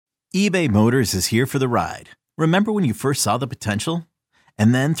eBay Motors is here for the ride. Remember when you first saw the potential?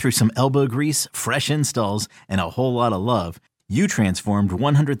 And then through some elbow grease, fresh installs, and a whole lot of love, you transformed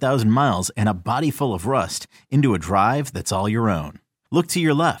 100,000 miles and a body full of rust into a drive that's all your own. Look to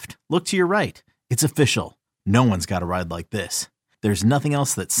your left. Look to your right. It's official. No one's got a ride like this. There's nothing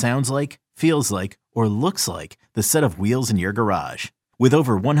else that sounds like, feels like, or looks like the set of wheels in your garage. With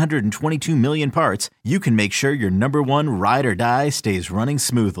over 122 million parts, you can make sure your number one ride or die stays running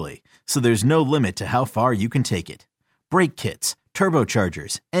smoothly. So there's no limit to how far you can take it. Brake kits,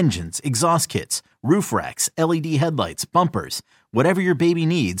 turbochargers, engines, exhaust kits, roof racks, LED headlights, bumpers, whatever your baby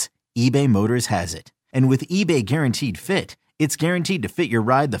needs, eBay Motors has it. And with eBay Guaranteed Fit, it's guaranteed to fit your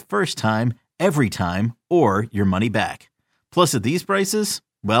ride the first time, every time, or your money back. Plus at these prices,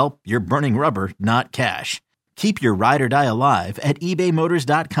 well, you're burning rubber, not cash. Keep your ride or die alive at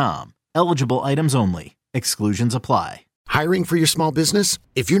ebaymotors.com. Eligible items only. Exclusions apply. Hiring for your small business?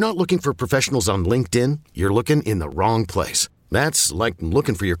 If you're not looking for professionals on LinkedIn, you're looking in the wrong place. That's like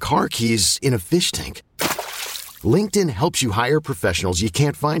looking for your car keys in a fish tank. LinkedIn helps you hire professionals you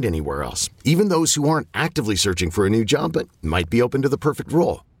can't find anywhere else, even those who aren't actively searching for a new job but might be open to the perfect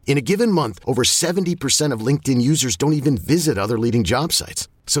role. In a given month, over 70% of LinkedIn users don't even visit other leading job sites.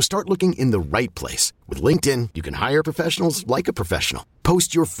 So start looking in the right place. With LinkedIn, you can hire professionals like a professional.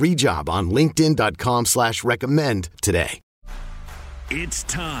 Post your free job on linkedin.com/recommend today. It's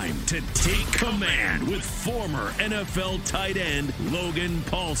time to take command with former NFL tight end Logan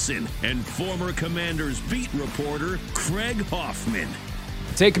Paulsen and former Commanders beat reporter Craig Hoffman.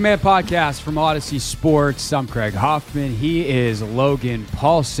 Take Command podcast from Odyssey Sports. I'm Craig Hoffman. He is Logan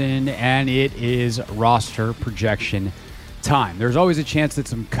Paulsen, and it is roster projection time. There's always a chance that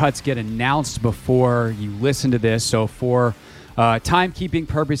some cuts get announced before you listen to this. So for timekeeping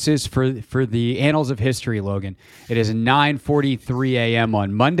purposes, for the annals of history, Logan, it is 9:43 a.m.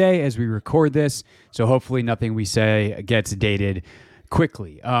 on Monday as we record this. So hopefully nothing we say gets dated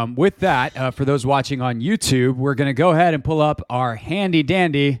quickly. With that, for those watching on YouTube, we're going to go ahead and pull up our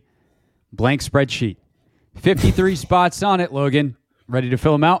handy-dandy blank spreadsheet. 53 spots on it, Logan. Ready to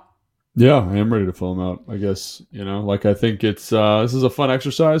fill them out? Yeah, I am ready to fill them out, I guess. I think it's this is a fun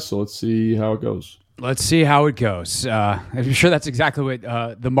exercise, so let's see how it goes. Let's see how it goes. I'm sure that's exactly what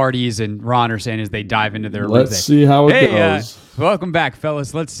the Martys and Ron are saying as they dive into their Let's see how it goes. Welcome back,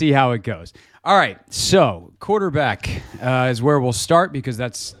 fellas. Let's see how it goes. All right, so quarterback is where we'll start because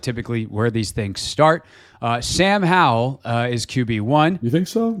that's typically where these things start. Sam Howell is QB1. You think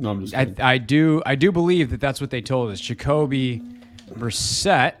so? No, I'm just kidding. I do believe that that's what they told us. Jacoby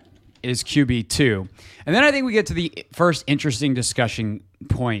Brissett is QB2. And then I think we get to the first interesting discussion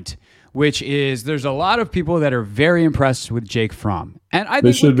point, which is there's a lot of people that are very impressed with Jake Fromm. And I think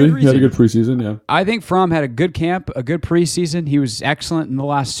they should be. He had a good preseason, yeah. I think Fromm had a good camp, a good preseason. He was excellent in the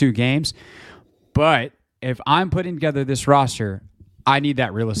last two games. But if I'm putting together this roster, I need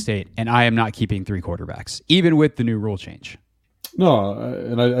that real estate, and I am not keeping three quarterbacks, even with the new rule change. No,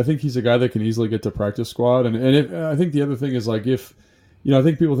 and I think he's a guy that can easily get to practice squad. I think the other thing is I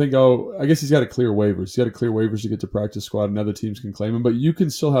think people think, I guess he's got to clear waivers. He's got to clear waivers to get to practice squad, and other teams can claim him. But you can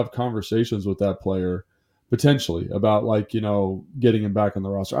still have conversations with that player potentially about getting him back on the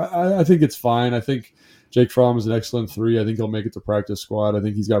roster. I think it's fine. I think Jake Fromm is an excellent 3. I think he'll make it to practice squad. I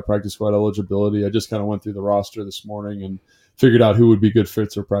think he's got practice squad eligibility. I just kind of went through the roster this morning and figured out who would be good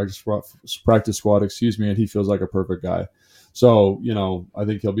fits for practice squad, and he feels like a perfect guy. So, I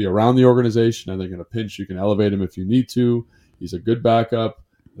think he'll be around the organization. I think in a pinch you can elevate him if you need to. He's a good backup.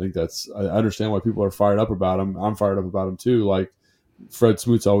 I understand why people are fired up about him. I'm fired up about him too. Like Fred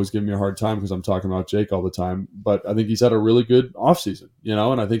Smoot's always giving me a hard time because I'm talking about Jake all the time. But I think he's had a really good offseason,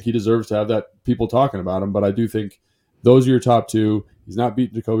 and I think he deserves to have that people talking about him. But I do think those are your top two. He's not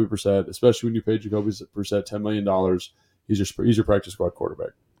beating Jacoby Brissett, especially when you pay Jacoby Brissett $10 million. He's your practice squad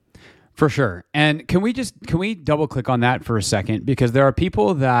quarterback. For sure. And can we double click on that for a second? Because there are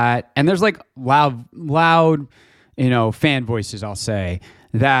people that, and there's loud, fan voices, I'll say,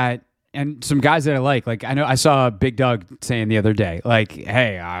 that, and some guys that I like I know I saw Big Doug saying the other day,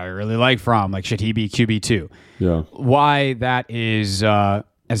 hey, I really like Fromm. Should he be QB2? Yeah. Why that is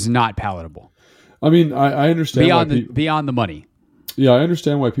not palatable. I mean, I understand beyond the money. Yeah, I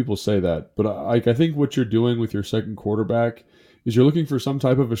understand why people say that, but I think what you're doing with your second quarterback is you're looking for some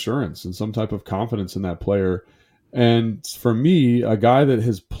type of assurance and some type of confidence in that player. And for me, a guy that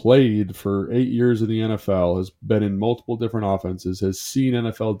has played for 8 years in the NFL, has been in multiple different offenses, has seen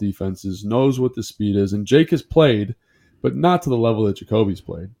NFL defenses, knows what the speed is, and Jake has played, but not to the level that Jacoby's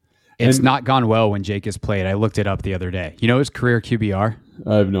played. It's not gone well when Jake has played. I looked it up the other day. You know his career QBR?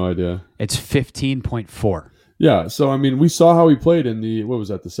 I have no idea. It's 15.4. Yeah, so I mean, we saw how he played in the what was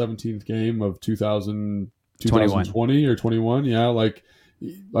that, the 17th game of 2020 or 21? Yeah, like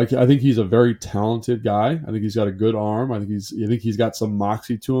I think he's a very talented guy. I think he's got a good arm. I think he's got some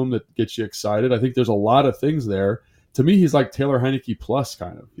moxie to him that gets you excited. I think there's a lot of things there. To me, he's like Taylor Heineke plus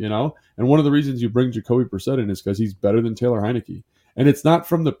kind of, you know. And one of the reasons you bring Jacoby Brissett in is because he's better than Taylor Heineke. And it's not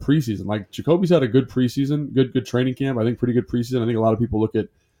from the preseason. Like Jacoby's had a good preseason, good training camp. I think pretty good preseason. I think a lot of people look at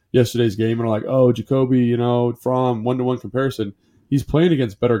yesterday's game and are like, oh, Jacoby, you know, from 1-to-1 comparison, he's playing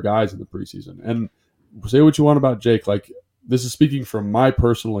against better guys in the preseason. And say what you want about Jake, like this is speaking from my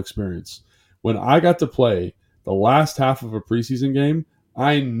personal experience. When I got to play the last half of a preseason game,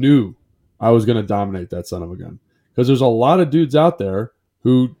 I knew I was going to dominate that son of a gun. Because there's a lot of dudes out there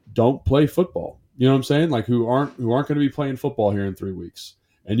who don't play football. You know what I'm saying? Like who aren't going to be playing football here in 3 weeks.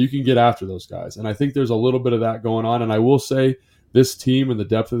 And you can get after those guys. And I think there's a little bit of that going on. And I will say this team and the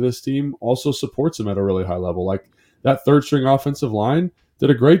depth of this team also supports them at a really high level. Like that third string offensive line did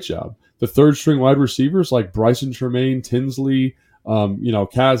a great job. The third string wide receivers like Bryson Tremaine, Tinsley,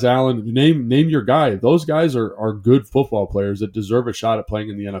 Kaz Allen, name your guy. Those guys are good football players that deserve a shot at playing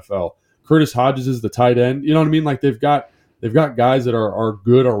in the NFL. Curtis Hodges is the tight end. You know what I mean? Like they've got guys that are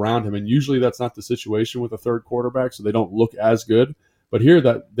good around him, and usually that's not the situation with a third quarterback, so they don't look as good. But here,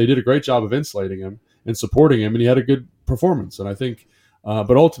 that they did a great job of insulating him and supporting him, and he had a good performance. And I think,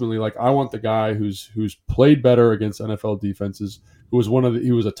 but ultimately, like I want the guy who's played better against NFL defenses, who was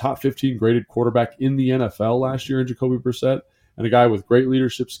he was a top 15 graded quarterback in the NFL last year in Jacoby Brissett, and a guy with great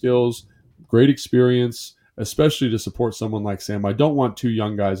leadership skills, great experience, especially to support someone like Sam. I don't want two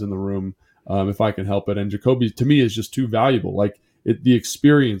young guys in the room if I can help it. And Jacoby, to me, is just too valuable. Like the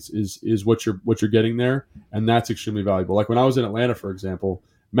experience is what you're getting there, and that's extremely valuable. Like when I was in Atlanta, for example,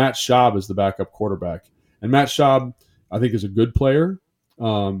 Matt Schaub is the backup quarterback, and Matt Schaub, I think, is a good player.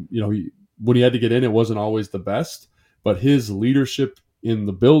 When he had to get in, it wasn't always the best, but his leadership in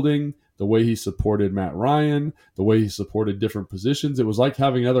the building, the way he supported Matt Ryan, the way he supported different positions, it was like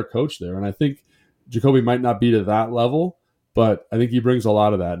having another coach there. And I think Jacoby might not be to that level, but I think he brings a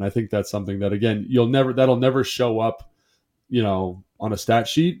lot of that. And I think that's something that, again, that'll never show up, on a stat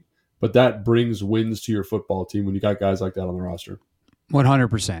sheet, but that brings wins to your football team when you got guys like that on the roster.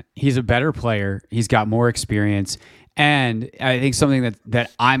 100%. He's a better player. He's got more experience. And I think something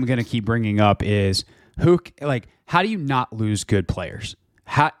that I'm going to keep bringing up is how do you not lose good players?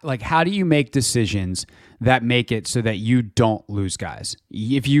 How do you make decisions that make it so that you don't lose guys?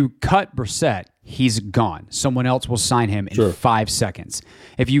 If you cut Brissett, he's gone. Someone else will sign him in 5 seconds.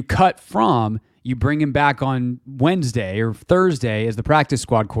 If you cut you bring him back on Wednesday or Thursday as the practice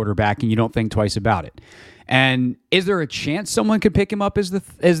squad quarterback, and you don't think twice about it. And is there a chance someone could pick him up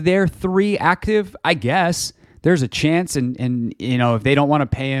as their 3 active? I guess there's a chance, and if they don't want to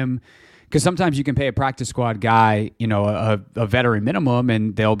pay him. Because sometimes you can pay a practice squad guy, a veteran minimum,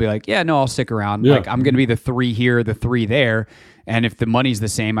 and they'll be like, yeah, no, I'll stick around. Yeah. Like, I'm going to be the 3 here, the 3 there. And if the money's the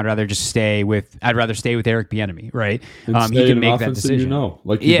same, I'd rather stay with Eric Bieniemy, right? He can make that decision.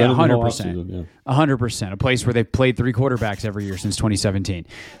 100%. 100%. A place where they've played 3 quarterbacks every year since 2017.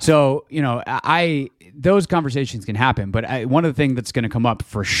 So, those conversations can happen. But one of the things that's going to come up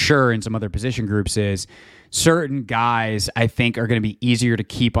for sure in some other position groups is certain guys I think are going to be easier to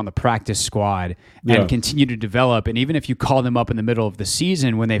keep on the practice squad and continue to develop. And even if you call them up in the middle of the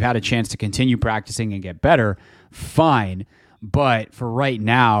season when they've had a chance to continue practicing and get better, fine. But for right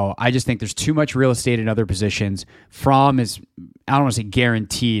now, I just think there's too much real estate in other positions. Fromm is, I don't want to say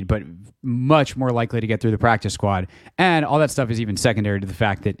guaranteed, but much more likely to get through the practice squad. And all that stuff is even secondary to the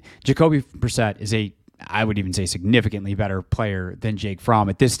fact that Jacoby Brissett is I would even say significantly better player than Jake Fromm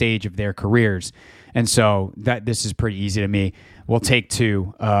at this stage of their careers. And so this is pretty easy to me. We'll take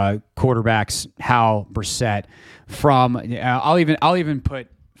 2 quarterbacks, Howell, Brissett, Fromm. I'll even put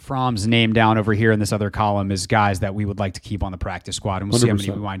Fromm's name down over here in this other column as guys that we would like to keep on the practice squad, and we'll 100%. See how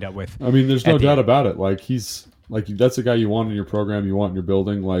many we wind up with. I mean, there's no doubt about it. Like that's a guy you want in your program, you want in your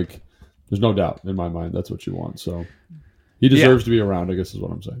building. Like there's no doubt in my mind that's what you want. So he deserves to be around, I guess is what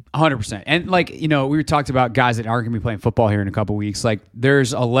I'm saying. 100%. And we talked about guys that aren't going to be playing football here in a couple weeks. Like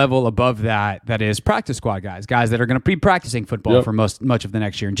there's a level above that is practice squad guys that are going to be practicing football for much of the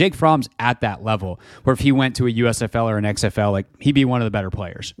next year. And Jake Fromm's at that level where if he went to a USFL or an XFL, like he'd be one of the better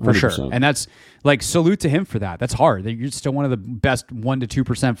players for 100%. Sure. And that's like salute to him for that. That's hard. You're still one of the best 1 to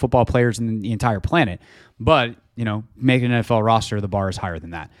 2% football players in the entire planet. But making an NFL roster, the bar is higher than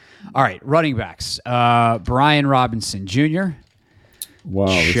that. All right, running backs. Brian Robinson Jr. Wow,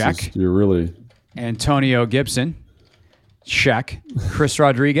 check. You're really... Antonio Gibson. Check. Chris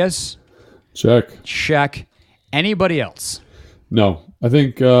Rodriguez. Check. Check. Anybody else? No, I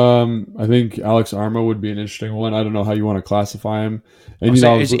think Alex Arma would be an interesting one. I don't know how you want to classify him. And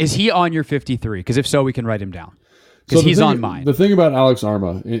Is he on your 53? Because if so, we can write him down. Because he's on mine. The thing about Alex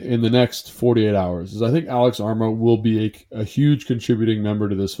Arma in the next 48 hours is I think Alex Arma will be a huge contributing member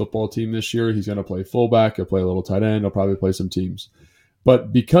to this football team this year. He's going to play fullback. He'll play a little tight end. He'll probably play some teams.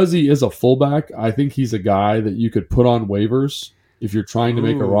 But because he is a fullback, I think he's a guy that you could put on waivers if you're trying to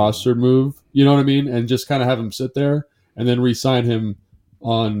make a roster move. You know what I mean? And just kind of have him sit there and then re-sign him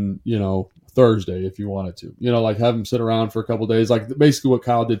on, Thursday if you wanted to. Like have him sit around for a couple days, like basically what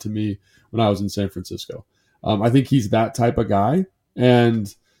Kyle did to me when I was in San Francisco. I think he's that type of guy.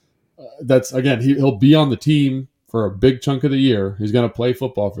 And that's, again, he'll be on the team for a big chunk of the year. He's going to play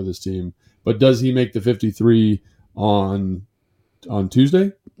football for this team. But does he make the 53 on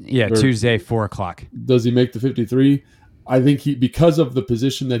Tuesday? Yeah, Tuesday, 4 o'clock. Does he make the 53? I think because of the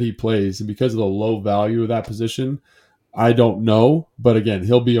position that he plays and because of the low value of that position, I don't know. But again,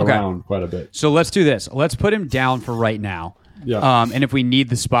 he'll be around quite a bit. So let's do this. Let's put him down for right now. Yeah. And if we need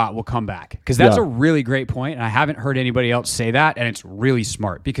the spot, we'll come back. Because that's a really great point, and I haven't heard anybody else say that, and it's really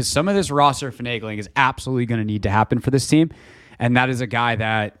smart. Because some of this roster finagling is absolutely going to need to happen for this team. And that is a guy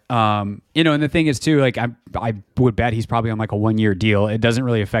that, and the thing is, too, like I would bet he's probably on like a 1-year deal. It doesn't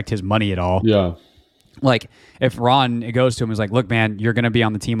really affect his money at all. Yeah. Like if Ron goes to him and is like, look, man, you're going to be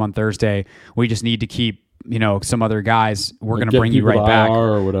on the team on Thursday. We just need to keep, some other guys. We're going to bring you right back.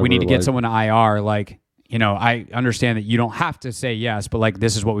 We need to get someone to IR. Like, I understand that you don't have to say yes, but like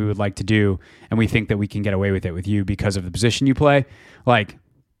this is what we would like to do. And we think that we can get away with it with you because of the position you play. Like,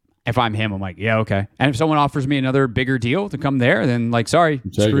 if I'm him, I'm like, yeah, okay. And if someone offers me another bigger deal to come there, then like, sorry,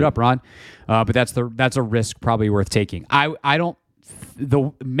 screwed up, Ron. But that's a risk probably worth taking. I don't,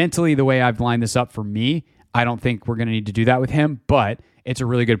 mentally the way I've lined this up for me, I don't think we're going to need to do that with him, but it's a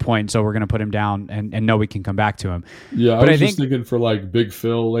really good point. So we're going to put him down and know we can come back to him. Yeah, but I was just thinking for like Big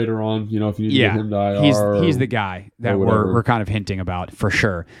Phil later on, if you need to get him to IR. He's the guy that we're kind of hinting about for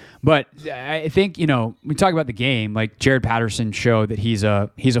sure. But I think, we talk about the game, like Jared Patterson showed that he's a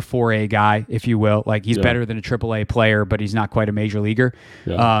 4A guy, if you will. Like he's better than a AAA player, but he's not quite a major leaguer.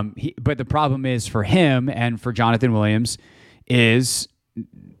 Yeah. But the problem is for him and for Jonathan Williams is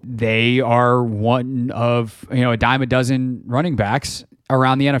they are one of, a dime a dozen running backs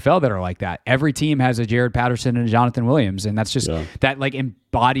around the NFL that are like that. Every team has a Jared Patterson and a Jonathan Williams, and that's just that like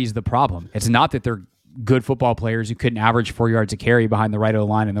embodies the problem. It's not that they're good football players who couldn't average 4 yards a carry behind the right O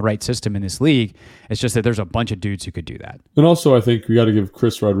line in the right system in this league. It's just that there's a bunch of dudes who could do that. And also, I think we got to give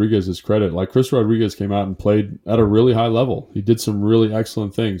Chris Rodriguez his credit. Like Chris Rodriguez came out and played at a really high level. He did some really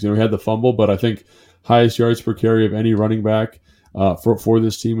excellent things. He had the fumble, but I think highest yards per carry of any running back for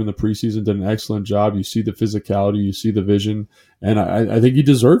this team in the preseason, did an excellent job. You see the physicality, you see the vision, and I think he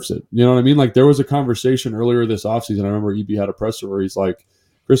deserves it. You know what I mean? Like there was a conversation earlier this offseason. I remember EB had a presser where he's like,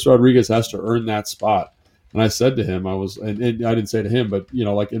 Chris Rodriguez has to earn that spot. And I said to him, and I didn't say to him, but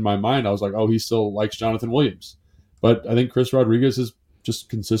like in my mind, I was like, oh, he still likes Jonathan Williams. But I think Chris Rodriguez has just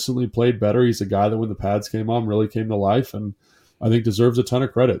consistently played better. He's a guy that when the pads came on really came to life, and I think deserves a ton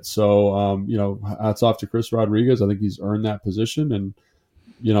of credit. So, hats off to Chris Rodriguez. I think he's earned that position. And,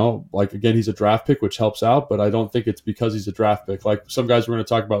 again, he's a draft pick, which helps out, but I don't think it's because he's a draft pick. Like some guys we're going to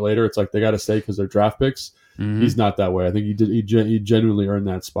talk about later, it's like they got to stay because they're draft picks. Mm-hmm. He's not that way. I think he genuinely earned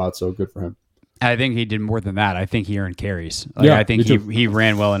that spot, so good for him. I think he did more than that. I think he earned carries. I think he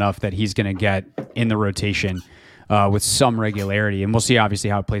ran well enough that he's going to get in the rotation with some regularity. And we'll see, obviously,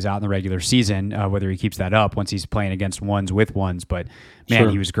 how it plays out in the regular season, whether he keeps that up once he's playing against ones with ones. But, man,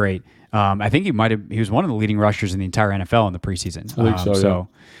 He was great. I think he was one of the leading rushers in the entire NFL in the preseason. I think so.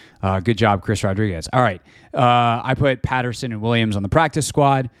 Good job, Chris Rodriguez. All right. I put Patterson and Williams on the practice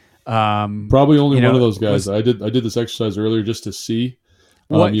squad. Probably only one of those guys. I did this exercise earlier just to see.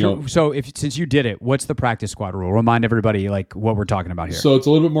 Since you did it, what's the practice squad rule? Remind everybody like what we're talking about here. So it's a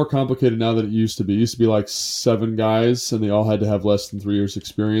little bit more complicated now than it used to be. It used to be like 7 guys, and they all had to have less than 3 years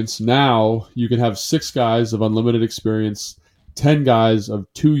experience. Now you can have 6 guys of unlimited experience, 10 guys of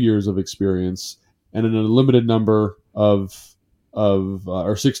 2 years of experience, and an unlimited number of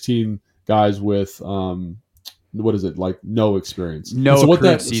 16 guys with no experience. No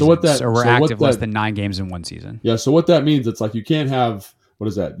accrued seasons. Or we're active less than 9 games in one season. Yeah. So what that means, it's like you can't have. What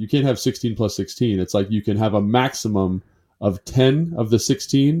is that? You can't have 16 plus 16. It's like you can have a maximum of 10 of the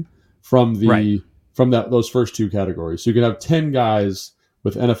 16 from those first 2 categories. So you can have 10 guys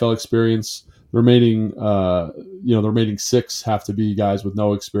with NFL experience. The remaining 6 have to be guys with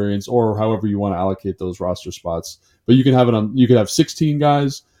no experience, or however you want to allocate those roster spots. But you can have 16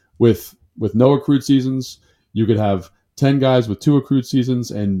 guys with no accrued seasons. You could have 10 guys with 2 accrued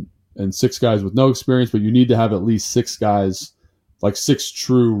seasons and 6 guys with no experience. But you need to have at least 6 guys like 6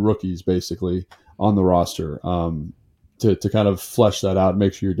 true rookies basically on the roster to kind of flesh that out and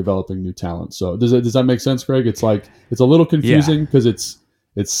make sure you're developing new talent. So does that make sense, Craig? It's like it's a little confusing because it's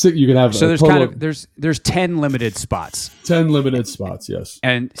sick. You can have so there's 10 limited spots. 10 limited spots, yes.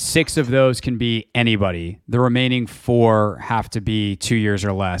 And 6 of those can be anybody. The remaining 4 have to be 2 years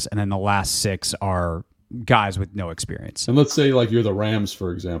or less, and then the last 6 are guys with no experience. And let's say like you're the Rams,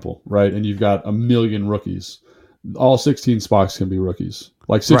 for example, right? And you've got 1 million rookies. All 16 spots can be rookies.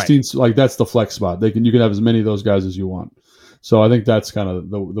 Like 16, right. Like that's the flex spot. You can have as many of those guys as you want. So I think that's kind of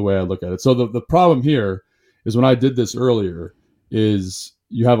the way I look at it. So the problem here is when I did this earlier is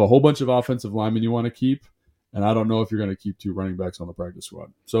you have a whole bunch of offensive linemen you want to keep, and I don't know if you're going to keep 2 running backs on the practice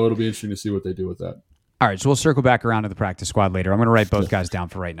squad. So it'll be interesting to see what they do with that. All right, so we'll circle back around to the practice squad later. I'm going to write both guys down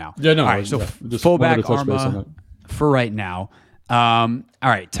for right now. Yeah, no. All right, so fullback Arma for right now. All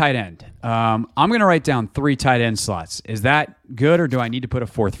right, tight end. I'm going to write down 3 tight end slots. Is that good, or do I need to put a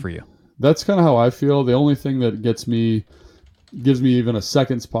 4th for you? That's kind of how I feel. The only thing that gives me even a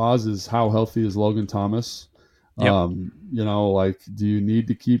second's pause is how healthy is Logan Thomas. Yep. Do you need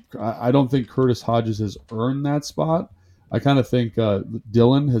to keep? I don't think Curtis Hodges has earned that spot. I kind of think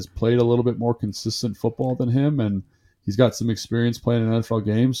Dillon has played a little bit more consistent football than him, and he's got some experience playing an NFL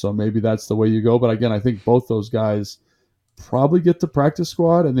game, so maybe that's the way you go. But again, I think both those guys probably get to practice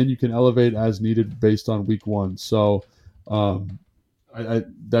squad, and then you can elevate as needed based on week 1. So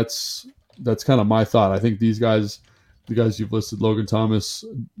that's kind of my thought. I think these guys, the guys you've listed, Logan Thomas,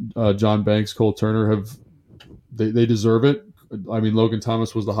 John Banks, Cole Turner, they deserve it. I mean, Logan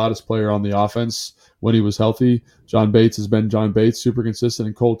Thomas was the hottest player on the offense when he was healthy. John Bates has been John Bates, super consistent,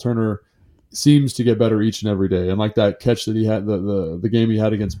 and Cole Turner seems to get better each and every day. And like that catch that he had, the game he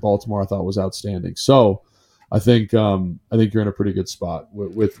had against Baltimore, I thought was outstanding. So I think you're in a pretty good spot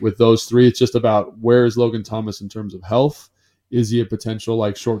with those 3. It's just about where is Logan Thomas in terms of health. Is he a potential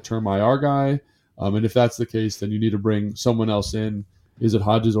like short-term IR guy? And if that's the case, then you need to bring someone else in. Is it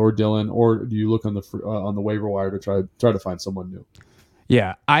Hodges or Dillon, or do you look on the waiver wire to try to find someone new?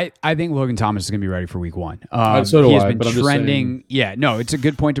 Yeah, I think Logan Thomas is going to be ready for week 1. So do he has I, been trending. Yeah, no, it's a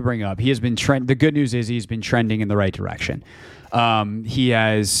good point to bring up. He has been The good news is he's been trending in the right direction. He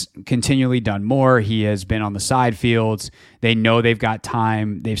has continually done more. He has been on the side fields. They know they've got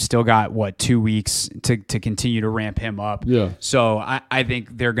time. They've still got 2 weeks to continue to ramp him up. Yeah. So I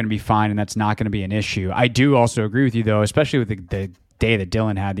think they're going to be fine, and that's not going to be an issue. I do also agree with you though, especially with the day that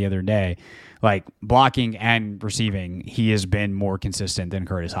Dillon had the other day. Like blocking and receiving, he has been more consistent than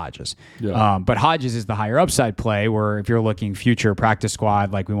Curtis Hodges. Yeah. But Hodges is the higher upside play where if you're looking future practice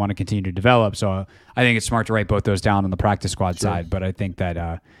squad, like we want to continue to develop. So I think it's smart to write both those down on the practice squad side, but I think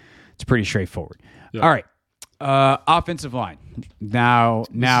that it's pretty straightforward. Yeah. All right. Offensive line. Now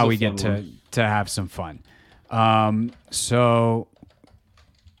we get to have some fun. So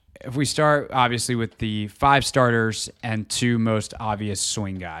if we start, obviously, with the 5 starters and 2 most obvious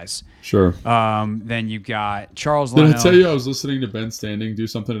swing guys. Sure. Then you've got Charles Leno. Did I tell you I was listening to Ben Standing do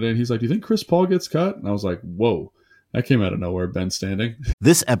something today, and he's like, do you think Chris Paul gets cut? And I was like, whoa, that came out of nowhere, Ben Standing.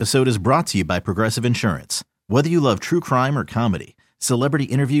 This episode is brought to you by Progressive Insurance. Whether you love true crime or comedy, celebrity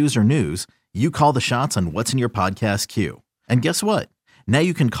interviews or news, you call the shots on what's in your podcast queue. And guess what? Now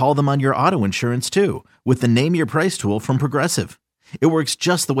you can call them on your auto insurance, too, with the Name Your Price tool from Progressive. It works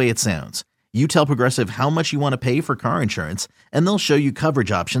just the way it sounds. You tell Progressive how much you want to pay for car insurance, and they'll show you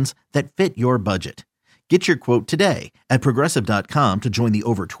coverage options that fit your budget. Get your quote today at Progressive.com to join the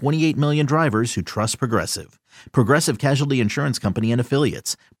over 28 million drivers who trust Progressive. Progressive Casualty Insurance Company and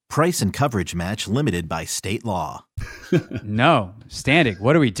Affiliates. Price and coverage match limited by state law. No. Standing,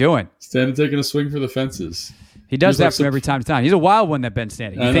 what are we doing? Standing taking a swing for the fences. He does that from every time to time. He's a wild one, that Ben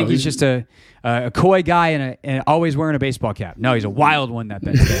Standing. You think he's just a coy guy and always wearing a baseball cap. No, he's a wild one, that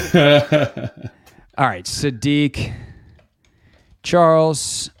Ben Standing. All right, Sadiq,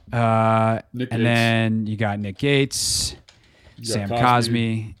 Charles, and then you got Nick Gates, Sam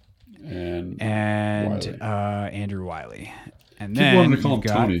Cosmi, and Andrew Wiley. And then keep wanting to call him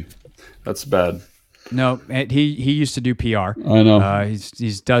Tony. That's bad. No, he used to do PR. I know.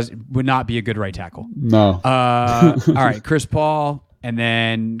 Would not be a good right tackle. No. All right, Chris Paul, and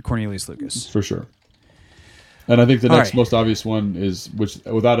then Cornelius Lucas. For sure. And I think the next most obvious one is, which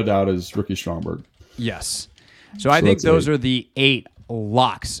without a doubt is Ricky Stromberg. Yes. So I think those are the 8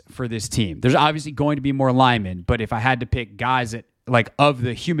 locks for this team. There's obviously going to be more linemen, but if I had to pick guys that, like, of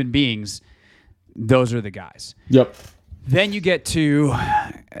the human beings, those are the guys. Yep. Then you get to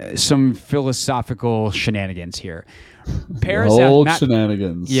some philosophical shenanigans here.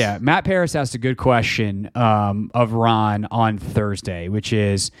 Shenanigans. Yeah, Matt Paris asked a good question of Ron on Thursday, which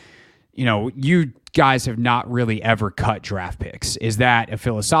is, you guys have not really ever cut draft picks. Is that a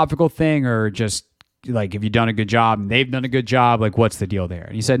philosophical thing, or just like, have you done a good job and they've done a good job? Like, what's the deal there?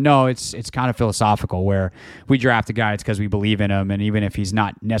 And he said, no, it's kind of philosophical, where we draft a guy, it's because we believe in him. And even if he's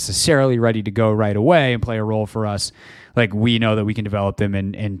not necessarily ready to go right away and play a role for us, like, we know that we can develop them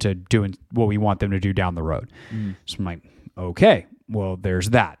into doing what we want them to do down the road. So I'm like, okay, well, there's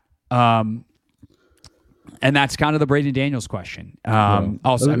that. And that's kind of the Braden Daniels question.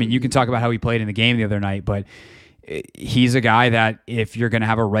 Also, I mean, you can talk about how he played in the game the other night, but he's a guy that if you're going to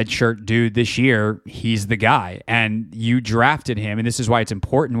have a redshirt dude this year, he's the guy. And you drafted him, and this is why it's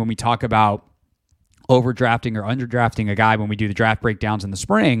important when we talk about overdrafting or underdrafting a guy when we do the draft breakdowns in the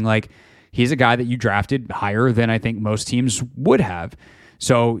spring. Like, he's a guy that you drafted higher than I think most teams would have.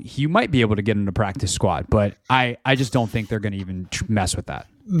 So you might be able to get in the practice squad, but I just don't think they're going to even mess with that.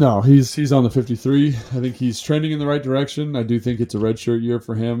 No, he's on the 53. I think he's trending in the right direction. I do think it's a redshirt year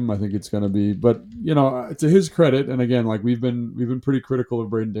for him. I think it's going to be, but to his credit, and again, like we've been pretty critical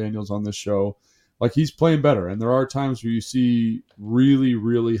of Braden Daniels on this show. Like, he's playing better, and there are times where you see really,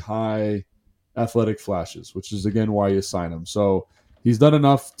 really high athletic flashes, which is again why you sign him. So he's done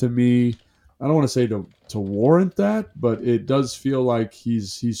enough to me. I don't want to say to warrant that, but it does feel like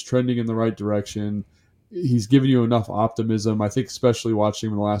he's trending in the right direction. He's given you enough optimism, I think, especially watching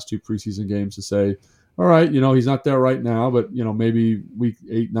him in the last 2 preseason games, to say, all right, he's not there right now, but, maybe week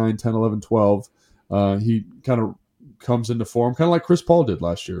 8, 9, 10, 11, 12, he kind of comes into form, kind of like Chris Paul did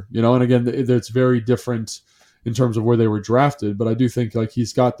last year, and again, it's very different in terms of where they were drafted, but I do think like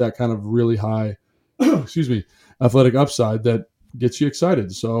he's got that kind of really high, athletic upside that gets you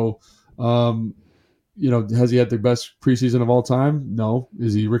excited. So, has he had the best preseason of all time? No.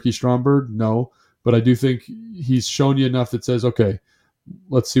 Is he Ricky Stromberg? No. But I do think he's shown you enough that says, okay,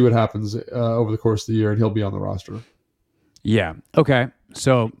 let's see what happens over the course of the year, and he'll be on the roster. Yeah. Okay.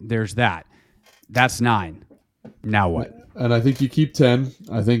 So there's that. That's 9. Now what? And I think you keep 10.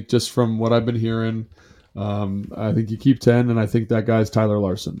 I think just from what I've been hearing, I think you keep 10, and I think that guy's Tyler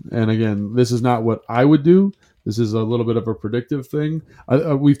Larson. And again, this is not what I would do. This is a little bit of a predictive thing.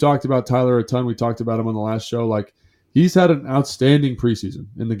 We've talked about Tyler a ton. We talked about him on the last show. Like, he's had an outstanding preseason.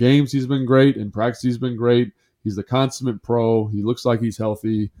 In the games, he's been great. In practice, he's been great. He's the consummate pro. He looks like he's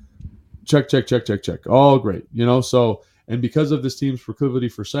healthy. Check. All great. So, and because of this team's proclivity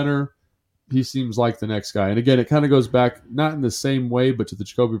for center, he seems like the next guy. And again, it kind of goes back, not in the same way, but to the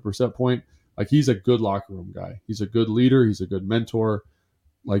Jacoby Brissett point. Like, he's a good locker room guy. He's a good leader. He's a good mentor.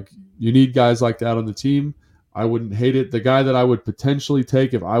 Like, you need guys like that on the team. I wouldn't hate it. The guy that I would potentially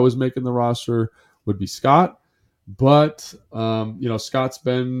take if I was making the roster would be Scott. But, Scott's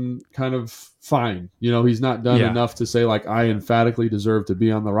been kind of fine. He's not done enough to say, like, I emphatically deserve to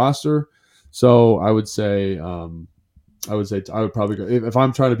be on the roster. So I would say I would probably go, if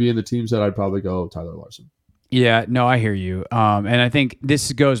I'm trying to be in the team set, I'd probably go Tyler Larson. Yeah, no, I hear you. And I think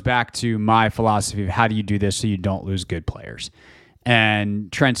this goes back to my philosophy of how do you do this so you don't lose good players.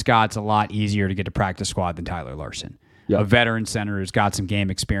 And Trent Scott's a lot easier to get to practice squad than Tyler Larson. A veteran center who's got some game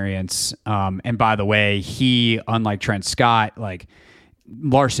experience. And by the way, he, unlike Trent Scott, like,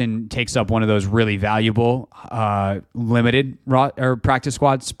 Larson takes up one of those really valuable limited or practice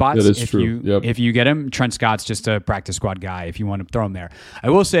squad spots. That is true. If you get him, Trent Scott's just a practice squad guy if you want to throw him there.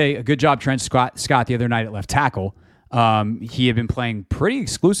 I will say a good job Trent Scott the other night at left tackle. He had been playing pretty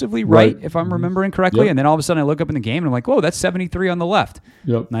exclusively right, if I'm remembering correctly. And then all of a sudden I look up in the game and I'm like, whoa, that's 73 on the left.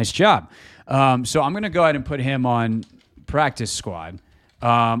 Nice job. So I'm going to go ahead and put him on practice squad.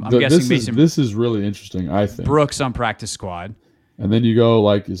 I'm guessing Mason. This is really interesting, I think. Brooks on practice squad. And then you go,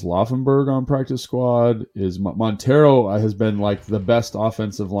 like, is Laufenberg on practice squad? Is Montero has been, like, the best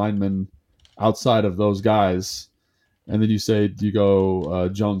offensive lineman outside of those guys. And then you say, do you go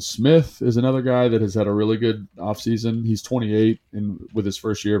Jones Smith is another guy that has had a really good offseason. He's 28 and with his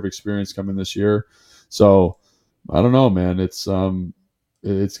first year of experience coming this year. So I don't know, man. It's going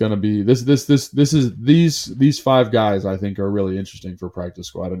to be these 5 guys I think are really interesting for practice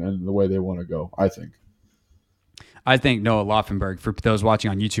squad and the way they want to go, I think. I think Noah Laufenberg, for those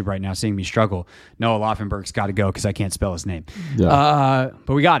watching on YouTube right now seeing me struggle, Noah Laufenberg's got to go because I can't spell his name. But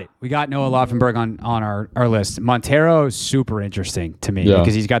we got it. We got Noah Laufenberg on our list. Montero is super interesting to me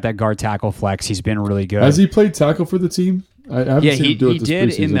because he's got that guard tackle flex. He's been really good. Has he played tackle for the team? I haven't seen him do it this did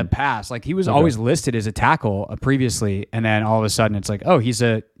preseason. In the past. Like, he was always listed as a tackle previously, and then all of a sudden it's like, oh, he's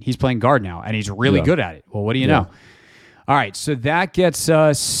playing guard now, and he's really good at it. Well, what do you know? All right, so that gets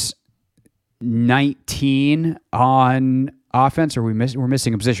us 19 on offense, or we're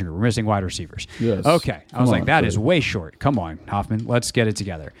missing a position group. We're missing wide receivers. Yes. Okay. I was like, that is way short. Come on, Hoffman. Let's get it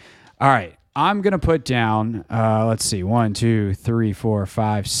together. All right. I'm going to put down, let's see, 1, 2, 3, 4,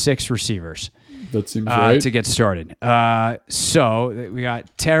 5, 6 receivers. that seems right. To get started. So we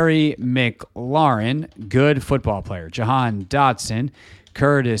got Terry McLaurin, good football player. Jahan Dotson,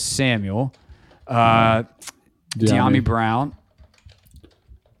 Curtis Samuel, De'Ami Brown,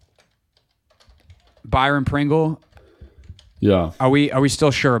 Byron Pringle. Yeah. Are we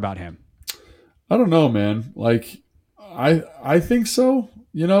still sure about him? I don't know, man. Like, I think so.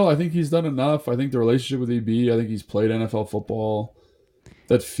 I think he's done enough. I think the relationship with EB, I think he's played NFL football.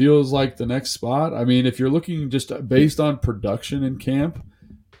 That feels like the next spot. I mean, if you're looking just based on production in camp,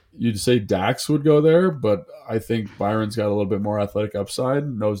 you'd say Dax would go there, but I think Byron's got a little bit more athletic upside,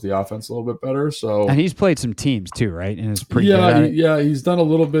 knows the offense a little bit better. So, and he's played some teams too, right? And is pretty good at it. He's done a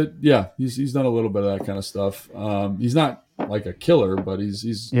little bit. Yeah, he's done a little bit of that kind of stuff. He's not like a killer, but he's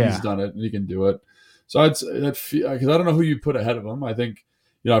done it and he can do it. So I'd say that, because I don't know who you put ahead of him. I think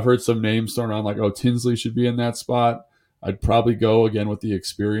I've heard some names thrown around like, oh, Tinsley should be in that spot. I'd probably go again with the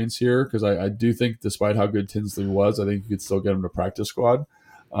experience here, because I do think, despite how good Tinsley was, I think you could still get him to practice squad.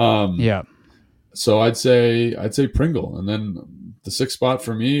 So I'd say Pringle, and then the sixth spot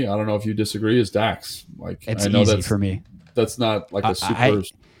for me, I don't know if you disagree, is Dax. Like, it's I know easy for me. That's not like a super.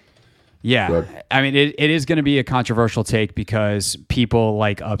 I mean, it is going to be a controversial take because people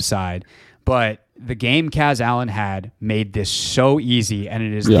like upside, but the game Kaz Allen had made this so easy, and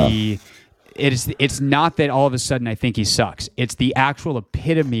it is it's not that all of a sudden I think he sucks. It's the actual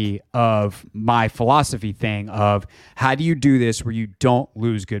epitome of my philosophy thing of how do you do this where you don't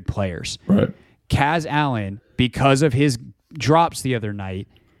lose good players. Right. Kaz Allen, because of his drops the other night,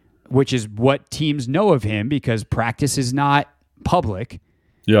 which is what teams know of him because practice is not public,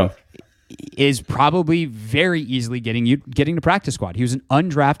 is probably very easily getting to practice squad. He was an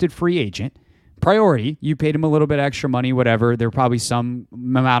undrafted free agent. Priority, you paid him a little bit extra money, whatever. There probably some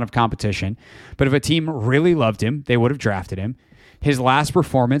amount of competition. But if a team really loved him, they would have drafted him. His last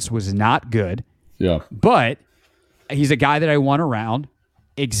performance was not good. Yeah. But he's a guy that I want around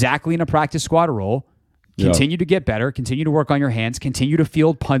exactly in a practice squad role. Continue to get better, continue to work on your hands, continue to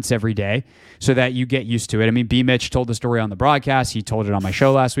field punts every day so that you get used to it. I mean, B. Mitch told the story on the broadcast. He told it on my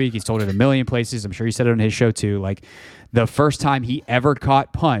show last week. He's told it a million places. I'm sure he said it on his show too. Like, the first time he ever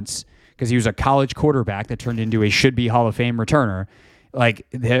caught punts, because he was a college quarterback that turned into a should-be Hall of Fame returner. Like,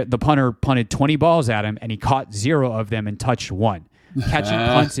 the punter punted 20 balls at him, and he caught 0 of them and touched 1. Catching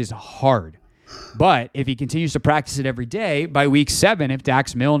punts is hard. But if he continues to practice it every day, by week 7, if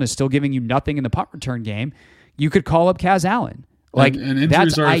Dax Milne is still giving you nothing in the punt return game, you could call up Kaz Allen. Like, and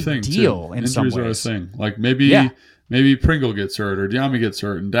that's are ideal in some ways. Injuries are a thing. Like, maybe Pringle gets hurt or De'Ami gets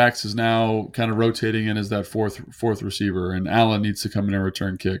hurt, and Dax is now kind of rotating in as that fourth receiver, and Allen needs to come in and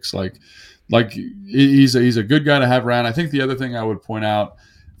return kicks. Like he's a good guy to have around. I think the other thing I would point out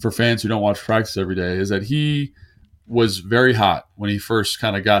for fans who don't watch practice every day is that he was very hot when he first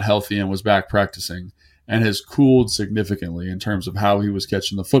kind of got healthy and was back practicing, and has cooled significantly in terms of how he was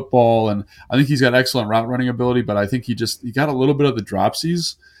catching the football. And I think he's got excellent route running ability, but I think he got a little bit of the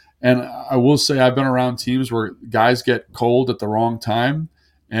dropsies. And I will say I've been around teams where guys get cold at the wrong time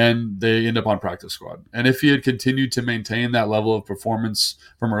and they end up on practice squad. And if he had continued to maintain that level of performance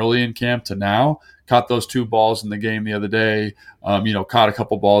from early in camp to now, caught those 2 balls in the game the other day, caught a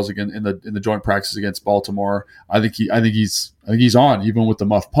couple balls again in the joint practice against Baltimore. I think he's on even with the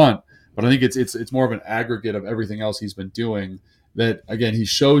muff punt. But I think it's more of an aggregate of everything else he's been doing. That, again, he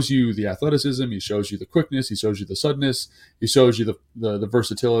shows you the athleticism, he shows you the quickness, he shows you the suddenness, he shows you the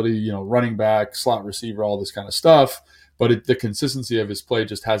versatility, running back, slot receiver, all this kind of stuff. But the consistency of his play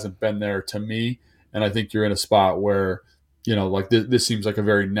just hasn't been there to me. And I think you're in a spot where, like this seems like a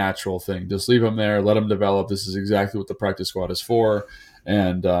very natural thing. Just leave him there, let him develop. This is exactly what the practice squad is for.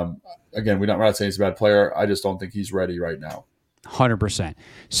 And again, we're not saying he's a bad player. I just don't think he's ready right now. 100%.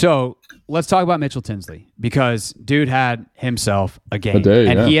 So let's talk about Mitchell Tinsley, because dude had himself a game.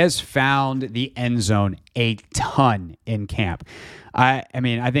 He has found the end zone a ton in camp. I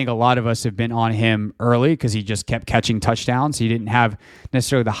mean, I think a lot of us have been on him early because he just kept catching touchdowns. He didn't have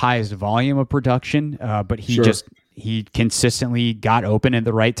necessarily the highest volume of production, but he consistently got open at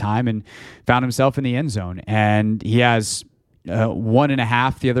the right time and found himself in the end zone. And he has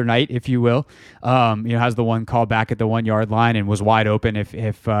 1.5 the other night, if you will. Has the one call back at the 1 yard line and was wide open.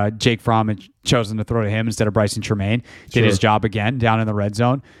 If Jake Fromm had chosen to throw to him instead of Bryson Tremaine, did his job again down in the red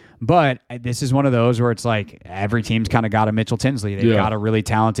zone. But this is one of those where it's like every team's kind of got a Mitchell Tinsley. They've got a really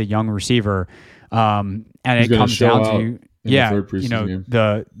talented young receiver, and it comes down to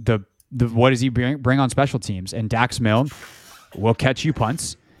the what does he bring on special teams? And Dax Milne will catch you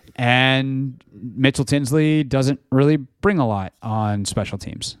punts. And Mitchell Tinsley doesn't really bring a lot on special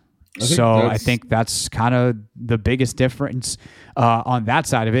teams. I think that's kind of the biggest difference on that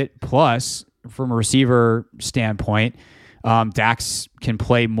side of it. Plus, from a receiver standpoint, Dax can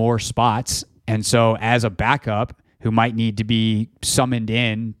play more spots. And so as a backup who might need to be summoned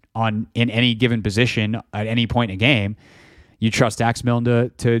in any given position at any point in a game, you trust Dax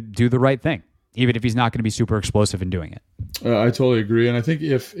Milne to do the right thing, even if he's not going to be super explosive in doing it. I totally agree. And I think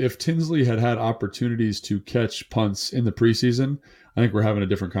if Tinsley had opportunities to catch punts in the preseason, I think we're having a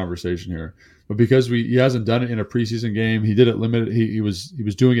different conversation here. But because he hasn't done it in a preseason game, he did it limited. He was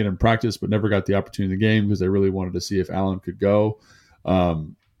doing it in practice, but never got the opportunity in the game because they really wanted to see if Allen could go.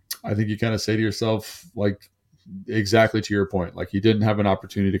 I think you kind of say to yourself, like, exactly to your point, like, he didn't have an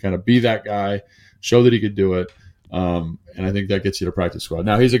opportunity to kind of be that guy, show that he could do it. And I think that gets you to practice squad.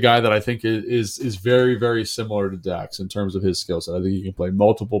 Now, he's a guy that I think is very, very similar to Dax in terms of his skill set. I think he can play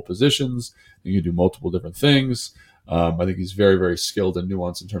multiple positions. He can do multiple different things. I think he's very, very skilled and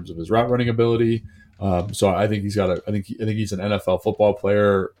nuanced in terms of his route running ability. So I think he's got I think he's an NFL football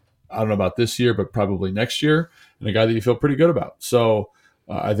player. I don't know about this year, but probably next year, and a guy that you feel pretty good about. So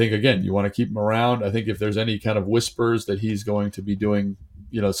I think, again, you want to keep him around. I think if there's any kind of whispers that he's going to be doing,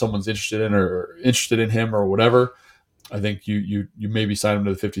 someone's interested in him or whatever, I think you maybe sign him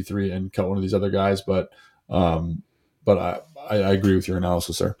to the 53 and cut one of these other guys. But I agree with your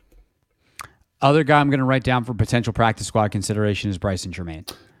analysis there. Other guy I'm going to write down for potential practice squad consideration is Bryson Tremaine.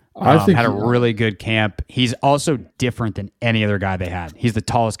 I think had a really good camp. He's also different than any other guy they had. He's the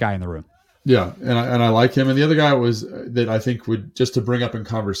tallest guy in the room. Yeah, and I like him. And the other guy that I think would, just to bring up in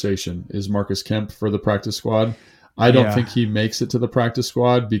conversation, is Marcus Kemp for the practice squad. I don't think he makes it to the practice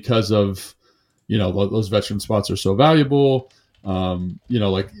squad because of, those veteran spots are so valuable.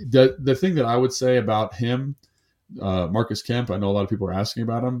 Like the thing that I would say about him, Marcus Kemp, I know a lot of people are asking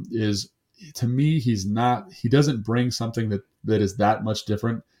about him, is, to me, he doesn't bring something that is that much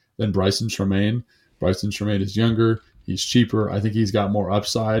different than Bryson Tremaine. Bryson Tremaine is younger. He's cheaper. I think he's got more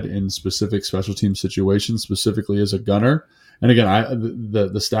upside in specific special team situations, specifically as a gunner. And again,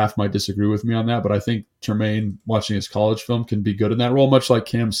 the staff might disagree with me on that, but I think Tremaine, watching his college film, can be good in that role, much like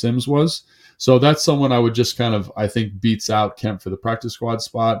Cam Sims was. So that's someone I would just I think beats out Kemp for the practice squad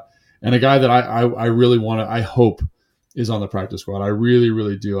spot. And a guy that I really I hope is on the practice squad. I really,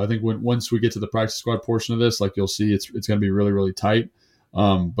 really do. I think once we get to the practice squad portion of this, like, you'll see it's going to be really, really tight.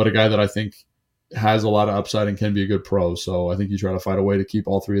 But a guy that I think has a lot of upside and can be a good pro. So I think you try to find a way to keep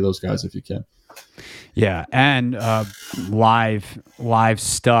all three of those guys if you can. Yeah. And live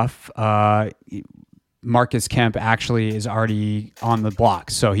stuff. Marcus Kemp actually is already on the block.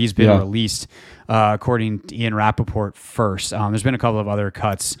 So he's been released, according to Ian Rappaport first. There's been a couple of other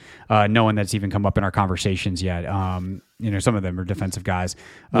cuts, no one that's even come up in our conversations yet. Some of them are defensive guys.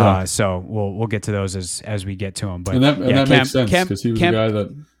 So we'll get to those as we get to them. But that makes sense because he was a guy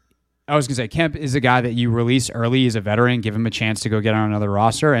that... I was going to say, Kemp is a guy that you release early as a veteran, give him a chance to go get on another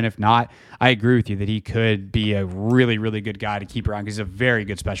roster. And if not, I agree with you that he could be a really, really good guy to keep around because he's a very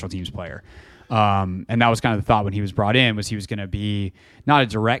good special teams player. And that was kind of the thought when he was brought in, was he was going to be not a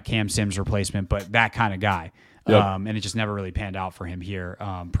direct Cam Sims replacement, but that kind of guy. Yep. And it just never really panned out for him here.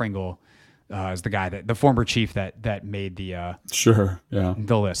 Pringle is the guy the former chief that made the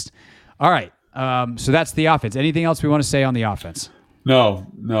the list. All right. So that's the offense. Anything else we want to say on the offense? No.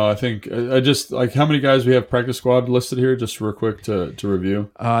 I think I just, like, how many guys we have practice squad listed here, just real quick to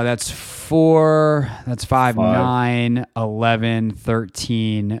review. That's 4. That's 5, 9, 11,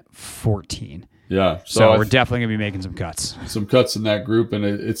 13, 14. Yeah. So we're definitely going to be making some cuts. Some cuts in that group, and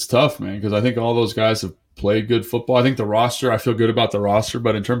it's tough, man, because I think all those guys have played good football. I think I feel good about the roster,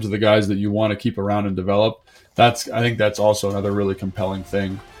 but in terms of the guys that you want to keep around and develop, I think that's also another really compelling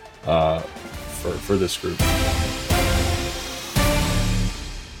thing for this group.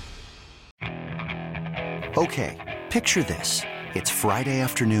 Okay, picture this. It's Friday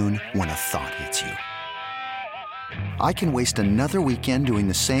afternoon when a thought hits you. I can waste another weekend doing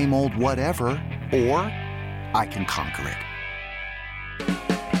the same old whatever, or I can conquer it.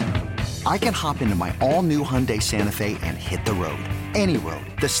 I can hop into my all-new Hyundai Santa Fe and hit the road. Any road.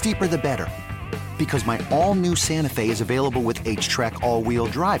 The steeper, the better. Because my all-new Santa Fe is available with H-Track all-wheel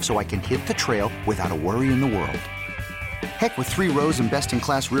drive, so I can hit the trail without a worry in the world. Heck, with 3 rows and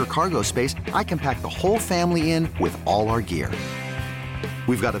best-in-class rear cargo space, I can pack the whole family in with all our gear.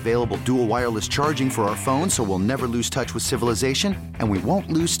 We've got available dual wireless charging for our phones, so we'll never lose touch with civilization, and we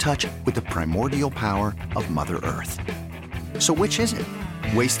won't lose touch with the primordial power of Mother Earth. So which is it?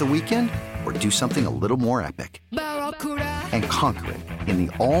 Waste the weekend or do something a little more epic? And conquer it in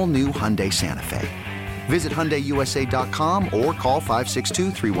the all-new Hyundai Santa Fe. Visit HyundaiUSA.com or call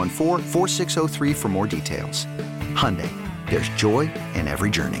 562-314-4603 for more details. Hyundai. There's joy in every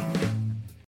journey.